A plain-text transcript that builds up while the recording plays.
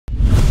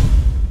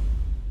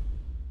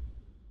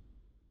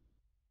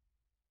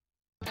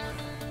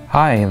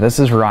Hi, this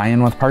is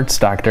Ryan with Parts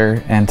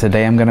Doctor, and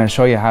today I'm going to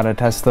show you how to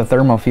test the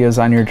thermal fuse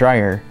on your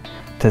dryer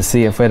to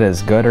see if it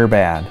is good or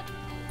bad.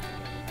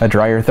 A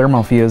dryer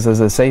thermal fuse is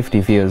a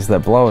safety fuse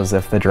that blows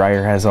if the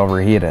dryer has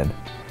overheated.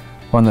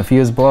 When the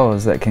fuse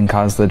blows, it can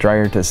cause the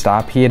dryer to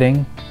stop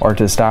heating or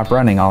to stop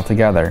running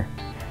altogether.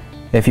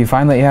 If you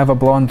find that you have a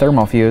blown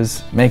thermal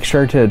fuse, make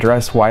sure to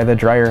address why the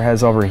dryer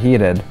has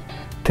overheated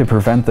to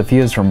prevent the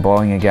fuse from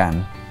blowing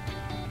again.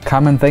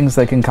 Common things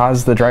that can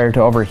cause the dryer to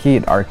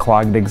overheat are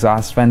clogged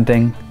exhaust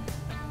venting,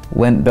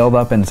 lint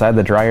buildup inside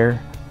the dryer,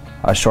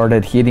 a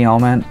shorted heating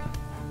element,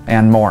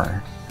 and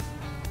more.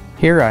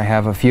 Here I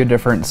have a few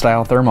different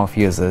style thermal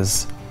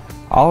fuses.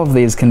 All of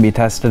these can be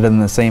tested in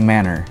the same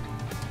manner.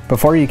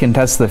 Before you can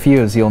test the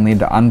fuse, you'll need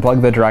to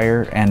unplug the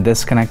dryer and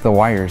disconnect the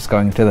wires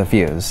going to the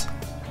fuse.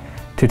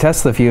 To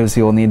test the fuse,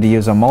 you will need to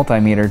use a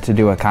multimeter to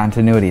do a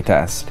continuity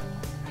test.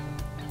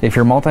 If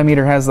your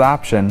multimeter has the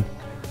option,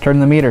 turn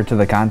the meter to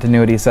the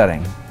continuity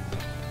setting.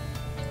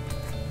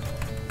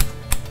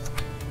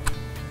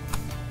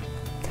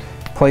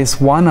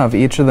 Place one of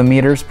each of the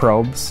meter's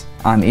probes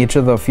on each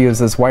of the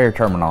fuse's wire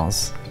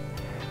terminals.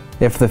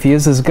 If the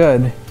fuse is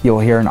good, you'll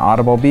hear an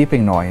audible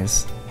beeping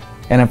noise,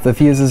 and if the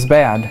fuse is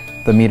bad,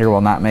 the meter will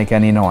not make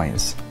any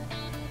noise.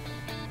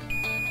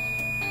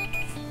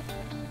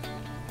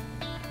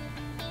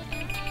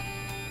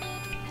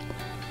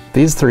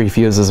 These three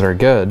fuses are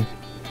good,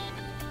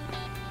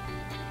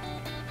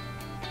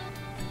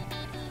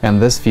 and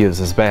this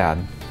fuse is bad.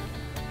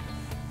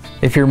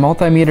 If your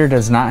multimeter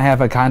does not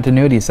have a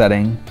continuity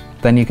setting,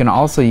 then you can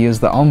also use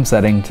the ohm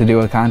setting to do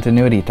a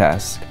continuity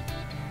test.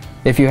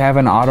 If you have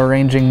an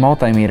auto-ranging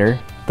multimeter,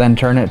 then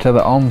turn it to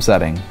the ohm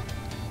setting.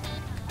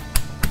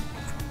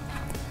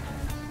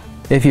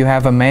 If you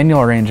have a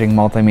manual ranging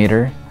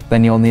multimeter,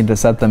 then you'll need to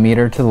set the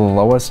meter to the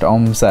lowest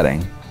ohm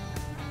setting.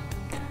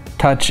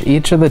 Touch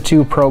each of the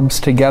two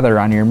probes together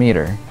on your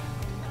meter.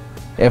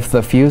 If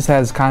the fuse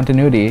has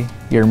continuity,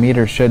 your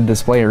meter should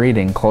display a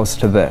reading close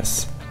to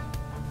this.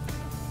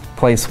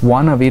 Place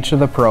one of each of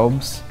the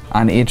probes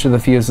on each of the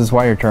fuse's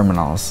wire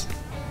terminals.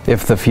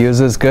 If the fuse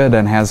is good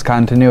and has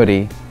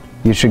continuity,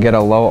 you should get a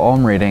low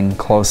ohm reading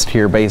close to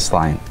your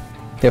baseline.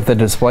 If the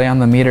display on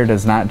the meter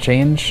does not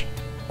change,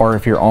 or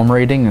if your ohm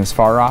reading is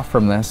far off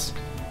from this,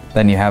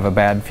 then you have a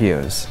bad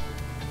fuse.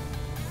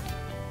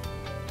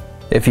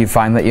 If you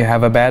find that you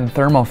have a bad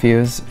thermal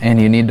fuse and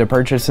you need to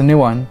purchase a new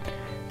one,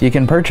 you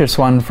can purchase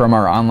one from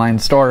our online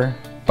store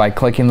by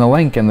clicking the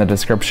link in the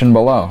description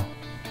below.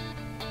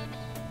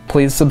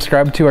 Please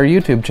subscribe to our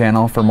YouTube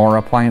channel for more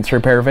appliance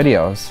repair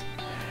videos.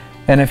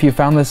 And if you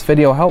found this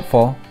video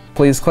helpful,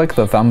 please click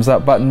the thumbs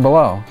up button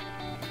below.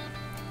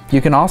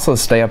 You can also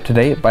stay up to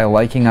date by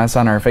liking us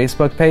on our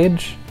Facebook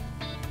page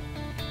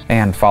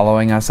and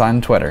following us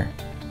on Twitter.